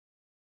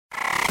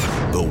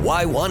The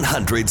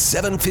Y100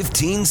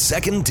 715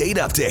 second date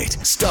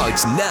update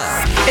starts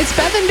now. It's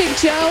Beth and Big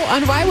Joe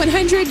on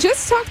Y100.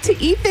 Just talked to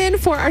Ethan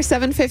for our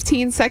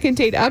 715 second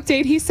date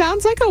update. He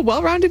sounds like a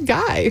well-rounded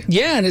guy.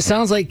 Yeah, and it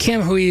sounds like Kim,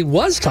 who he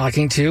was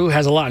talking to,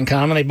 has a lot in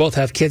common. They both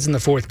have kids in the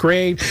 4th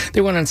grade. They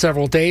went on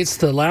several dates.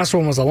 The last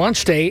one was a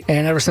lunch date,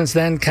 and ever since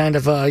then, kind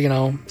of,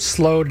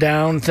 slowed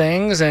down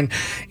things. And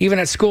even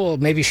at school,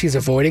 maybe she's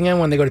avoiding him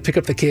when they go to pick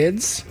up the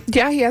kids.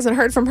 Yeah, he hasn't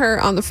heard from her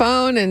on the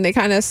phone, and they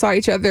kind of saw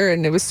each other,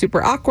 and it was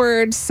super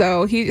awkward.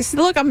 So he said,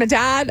 look, I'm a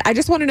dad. I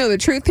just want to know the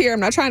truth here.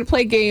 I'm not trying to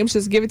play games.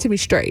 Just give it to me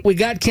straight. We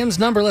got Kim's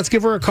number. Let's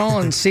give her a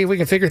call and see if we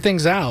can figure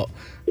things out.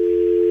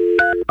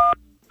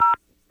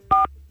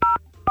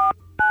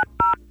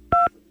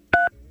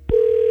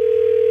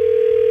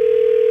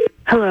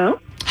 Hello?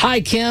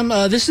 Hi, Kim.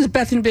 This is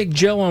Beth and Big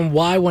Joe on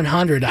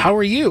Y100. How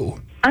are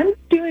you? I'm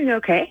doing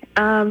okay.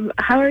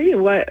 How are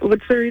you?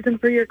 What's the reason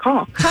for your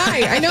call?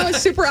 Hi, I know it's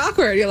super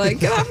awkward. You're like,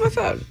 get off my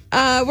phone.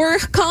 We're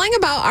calling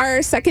about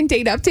our second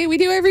date update we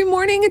do every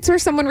morning. It's where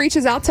someone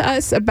reaches out to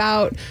us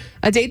about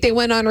a date they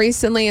went on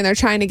recently, and they're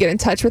trying to get in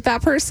touch with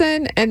that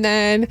person. And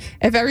then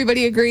if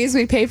everybody agrees,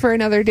 we pay for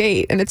another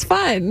date, and it's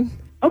fun.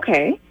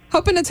 Okay.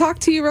 Hoping to talk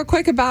to you real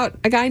quick about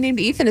a guy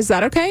named Ethan. Is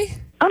that okay?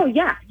 Oh,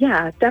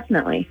 yeah,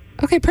 definitely.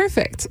 Okay,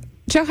 perfect.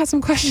 Joe has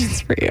some questions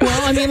for you.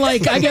 Well,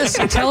 I guess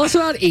tell us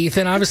about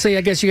Ethan. Obviously,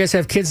 I guess you guys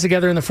have kids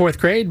together in the 4th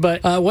grade,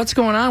 but what's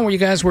going on where you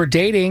guys were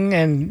dating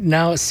and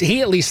now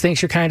he at least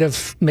thinks you're kind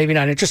of maybe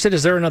not interested?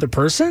 Is there another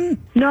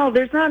person? No,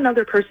 there's not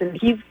another person.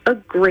 He's a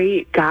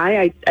great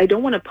guy. I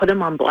don't want to put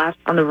him on blast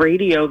on the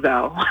radio,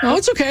 though. Oh,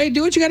 it's okay.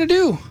 Do what you got to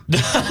do.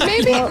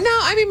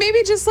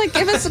 Maybe just like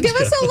give us a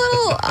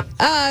little,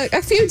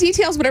 a few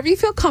details, whatever you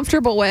feel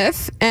comfortable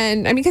with.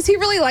 And because he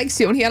really likes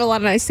you and he had a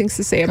lot of nice things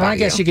to say about you. I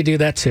guess you could do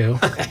that too.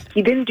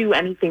 He didn't do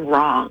anything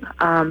wrong.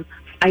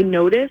 I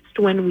noticed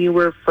when we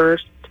were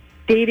first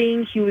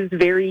dating, he was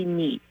very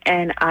neat.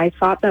 And I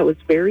thought that was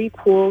very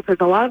cool because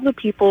a lot of the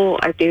people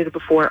I've dated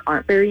before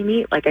aren't very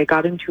neat. Like, I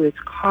got into his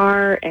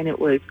car and it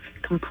was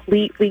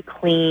completely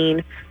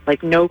clean,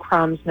 like no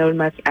crumbs, no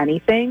mess,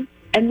 anything.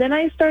 And then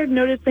I started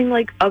noticing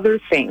like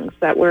other things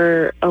that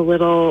were a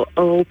little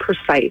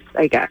precise,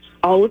 I guess.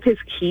 All of his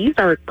keys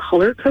are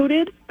color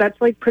coded.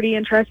 That's like pretty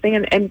interesting,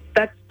 and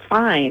that's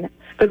fine.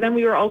 But then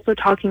we were also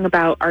talking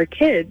about our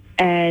kids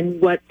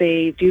and what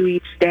they do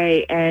each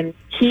day. And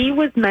he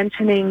was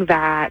mentioning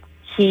that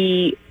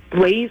he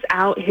lays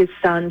out his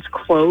son's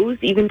clothes,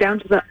 even down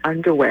to the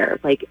underwear,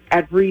 like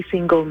every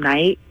single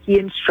night. He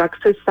instructs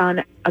his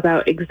son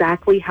about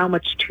exactly how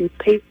much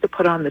toothpaste to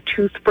put on the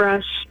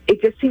toothbrush. It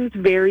just seems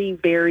very,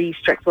 very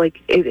strict. Like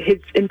his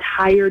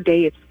entire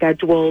day is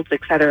scheduled,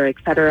 et cetera, et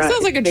cetera.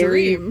 Sounds like a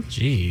dream.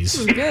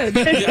 Jeez. Good.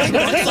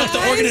 It's like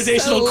the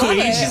organizational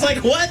queen. She's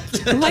like, what?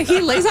 Like,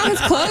 he lays out his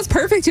clothes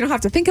perfect. You don't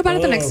have to think about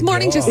it the next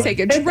morning. God. Just say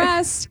get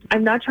dressed.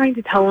 I'm not trying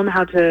to tell him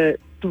how to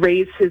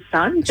raise his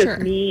son. Just Sure.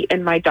 Me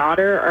and my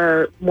daughter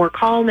are more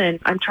calm, and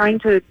I'm trying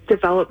to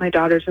develop my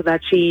daughter so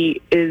that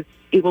she is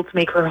able to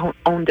make her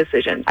own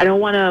decisions. I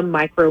don't want to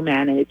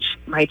micromanage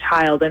my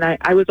child. And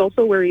I was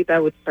also worried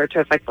that would start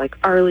to affect like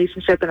our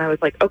relationship. And I was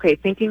like, okay,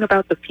 thinking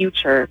about the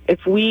future,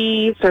 if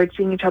we started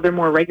seeing each other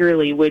more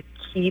regularly, would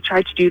he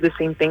tried to do the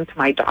same thing to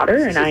my daughter,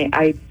 and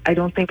I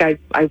don't think I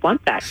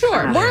want that.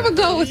 Sure, more of a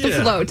go with the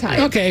flow type.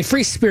 Okay,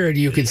 free spirit,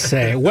 you could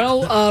say.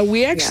 Well,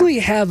 we actually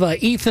have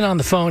Ethan on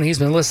the phone. He's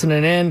been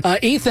listening in.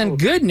 Ethan,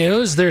 good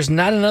news. There's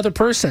not another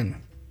person.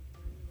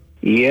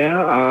 Yeah,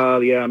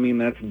 I mean,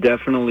 that's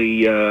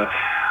definitely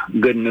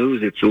good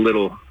news. It's a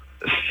little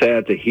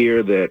sad to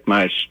hear that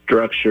my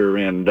structure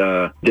and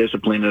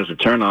discipline is a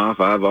turnoff.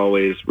 I've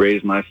always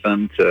raised my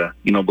son to,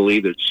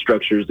 believe that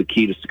structure is the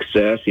key to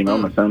success.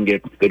 My son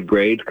gets good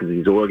grades because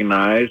he's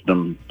organized.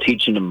 I'm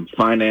teaching him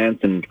finance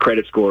and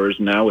credit scores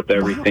now with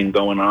everything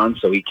going on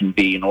so he can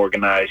be an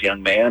organized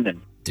young man.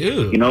 And,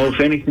 dude, if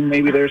anything,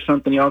 maybe there's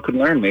something y'all could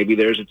learn. Maybe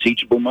there's a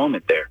teachable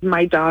moment there.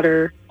 My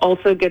daughter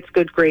also gets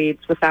good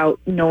grades without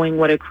knowing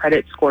what a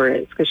credit score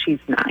is because she's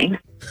 9.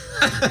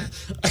 I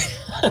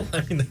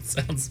mean, that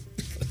sounds...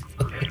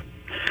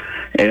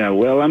 Yeah,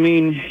 well,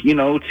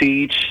 to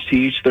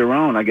each their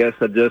own. I guess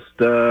I just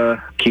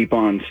keep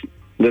on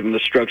living the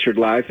structured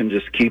life and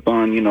just keep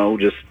on,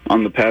 just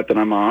on the path that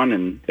I'm on.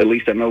 And at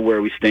least I know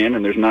where we stand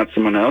and there's not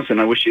someone else. And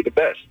I wish you the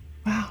best.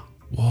 Wow.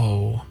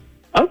 Whoa.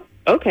 Oh,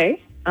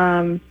 okay.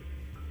 Well,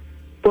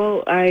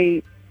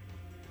 I'll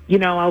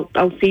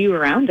see you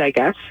around, I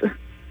guess.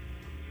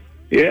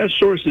 Yeah,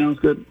 sure. Sounds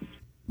good.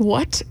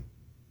 What?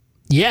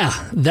 Yeah,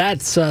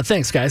 that's,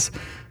 thanks, guys.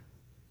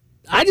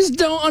 I just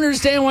don't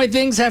understand why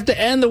things have to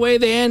end the way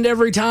they end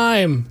every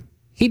time.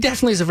 He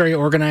definitely is a very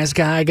organized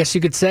guy, I guess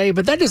you could say,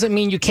 but that doesn't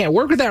mean you can't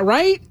work with that,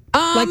 right?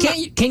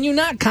 Can you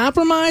not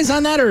compromise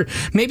on that or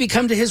maybe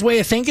come to his way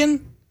of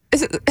thinking?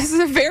 This is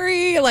a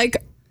very,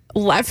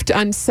 left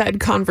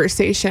unsaid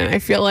conversation. I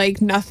feel like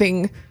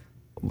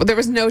there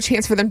was no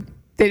chance for them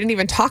they didn't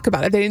even talk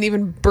about it. They didn't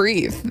even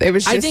breathe. It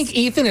was just, I think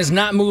Ethan is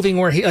not moving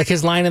where he, like,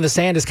 his line in the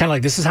sand is kind of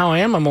like, this is how I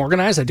am. I'm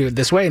organized. I do it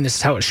this way, and this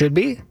is how it should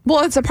be.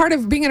 well, it's a part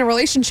of being in a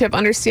relationship,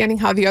 understanding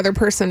how the other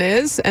person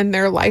is and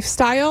their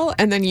lifestyle,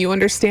 and then you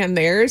understand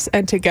theirs,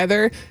 and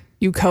together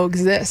you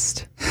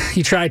coexist.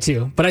 You try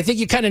to, but I think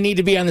you kind of need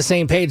to be on the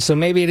same page. So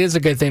maybe it is a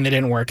good thing that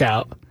didn't work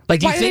out. Like,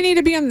 do Why you do they think? need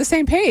to be on the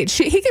same page?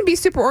 He can be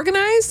super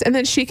organized, and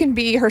then she can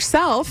be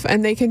herself,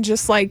 and they can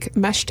just like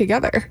mesh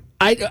together.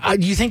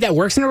 You think that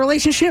works in a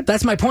relationship?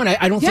 That's my point.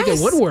 I don't think it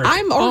would work.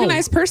 I'm an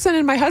organized person,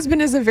 and my husband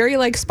is a very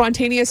like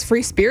spontaneous,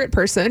 free spirit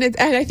person, and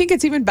I think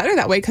it's even better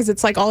that way because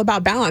it's like all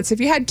about balance. If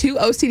you had two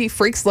OCD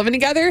freaks living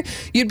together,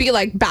 you'd be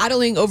like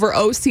battling over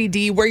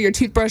OCD, where your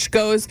toothbrush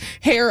goes,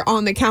 hair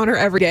on the counter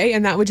every day,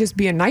 and that would just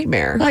be a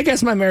nightmare. I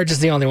guess my marriage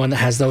is the only one that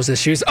has those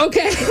issues.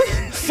 Okay.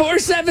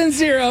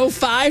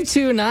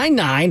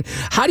 470-5299.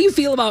 How do you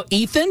feel about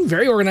Ethan?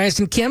 Very organized,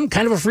 and Kim,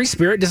 kind of a free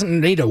spirit,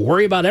 doesn't need to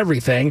worry about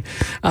everything.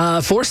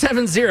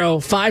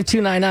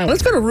 470-5299.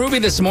 Let's go to Ruby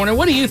this morning.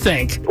 What do you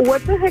think?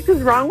 What the heck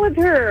is wrong with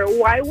her?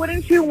 Why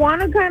wouldn't you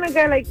want a kind of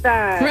guy like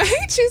that?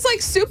 Right? She's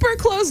like super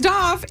closed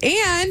off.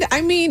 And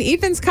I mean,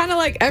 Ethan's kind of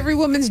like every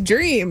woman's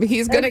dream.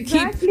 He's going to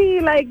keep. Exactly.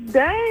 Like,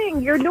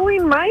 dang, you're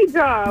doing my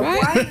job.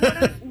 Right. Why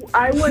wouldn't,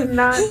 I would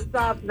not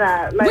stop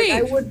that. Like, Wait.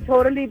 I would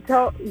totally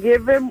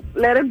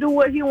let him do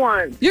what he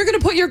wants. You're going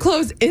to put your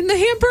clothes in the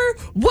hamper?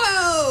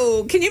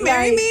 Whoa. Can you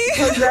marry me?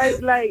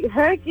 Like,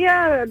 heck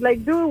yeah.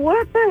 Like, dude,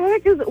 what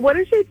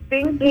is she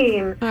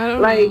thinking? I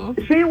don't like, know.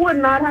 she would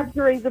not have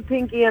to raise a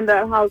pinky in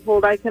that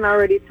household. I can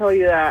already tell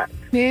you that.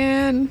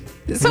 Man,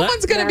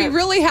 someone's going to be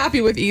really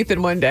happy with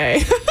Ethan one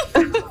day.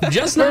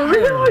 Just For not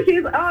real, her.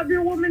 she's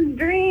your woman's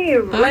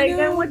dream. Like, know.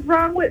 and what's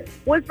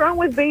wrong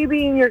with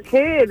babying your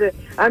kid?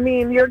 I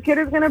mean, your kid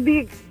is gonna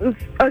be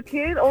a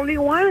kid only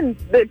once.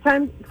 The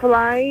time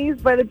flies.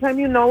 By the time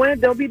you know it,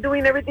 they'll be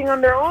doing everything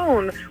on their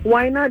own.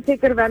 Why not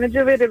take advantage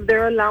of it if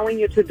they're allowing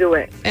you to do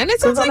it? And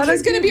it sounds like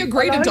he's going to be a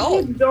great lot of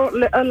adult. kids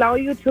don't allow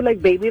you to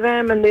like baby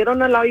them, and they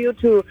don't allow you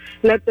to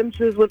let them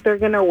choose what they're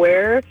gonna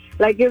wear.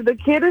 Like, if the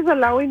kid is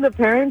allowing the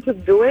parent to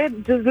do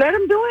it, just let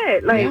them do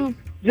it. Like. Yeah.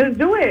 Just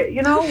do it,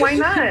 why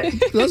not?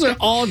 Those are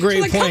all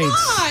great Like,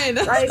 points. come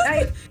on.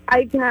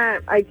 I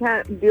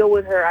can't deal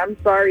with her. I'm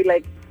sorry.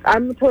 Like,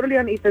 I'm totally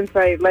on Ethan's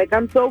side. Like,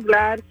 I'm so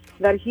glad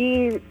that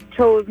he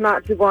chose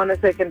not to go on a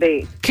second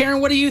date. Karen,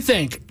 what do you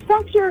think?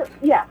 Structure,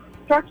 yes.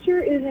 Structure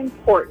is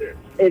important.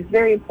 It's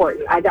very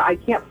important. I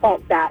can't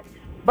fault that.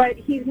 But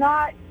he's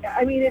not,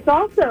 I mean,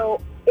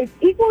 it's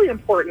equally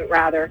important,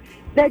 rather,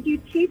 that you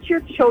teach your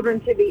children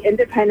to be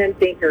independent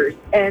thinkers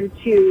and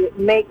to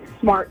make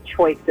smart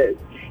choices.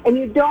 And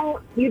you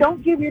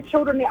don't give your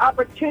children the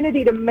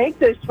opportunity to make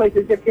those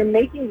choices if you're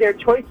making their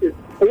choices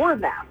for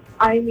them.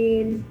 I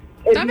mean,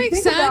 That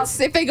makes sense.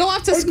 If they go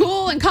off to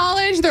school and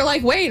college, they're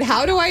like, wait,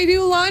 how do I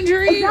do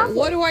laundry? Exactly.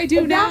 What do I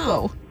do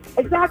now?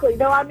 Exactly.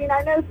 No, I mean,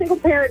 I know single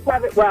parents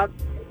have it rough,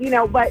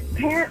 but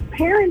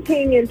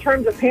parenting, in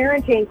terms of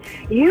parenting,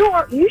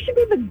 you should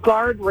be the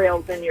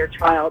guardrails in your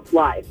child's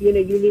life. You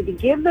need to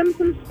give them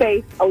some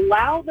space,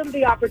 allow them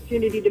the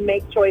opportunity to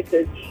make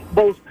choices,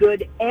 both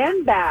good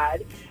and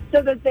bad,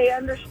 so that they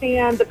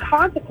understand the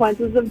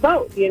consequences of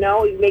both. You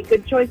make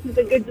good choices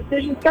and good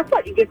decisions, guess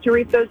what? You get to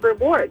reap those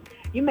rewards.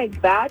 You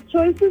make bad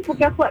choices, well,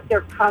 guess what? There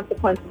are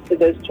consequences to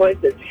those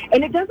choices.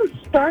 And it doesn't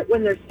start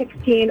when they're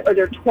 16 or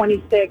they're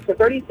 26 or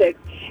 36.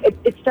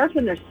 It starts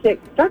when they're 6.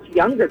 It starts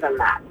younger than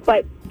that.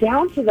 But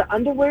down to the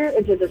underwear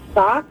and to the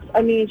socks,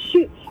 I mean,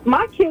 shoot.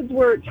 My kids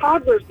were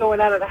toddlers going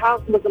out of the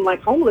house looking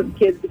like homeless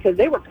kids because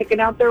they were picking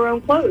out their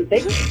own clothes.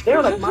 They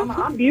were like, Mama,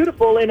 I'm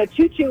beautiful in a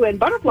tutu and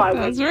butterfly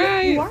wings. That's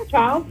right. You are,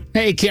 child.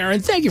 Hey, Karen,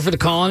 thank you for the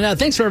call. And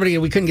thanks for everybody.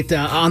 We couldn't get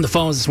on the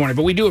phones this morning,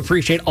 but we do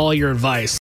appreciate all your advice.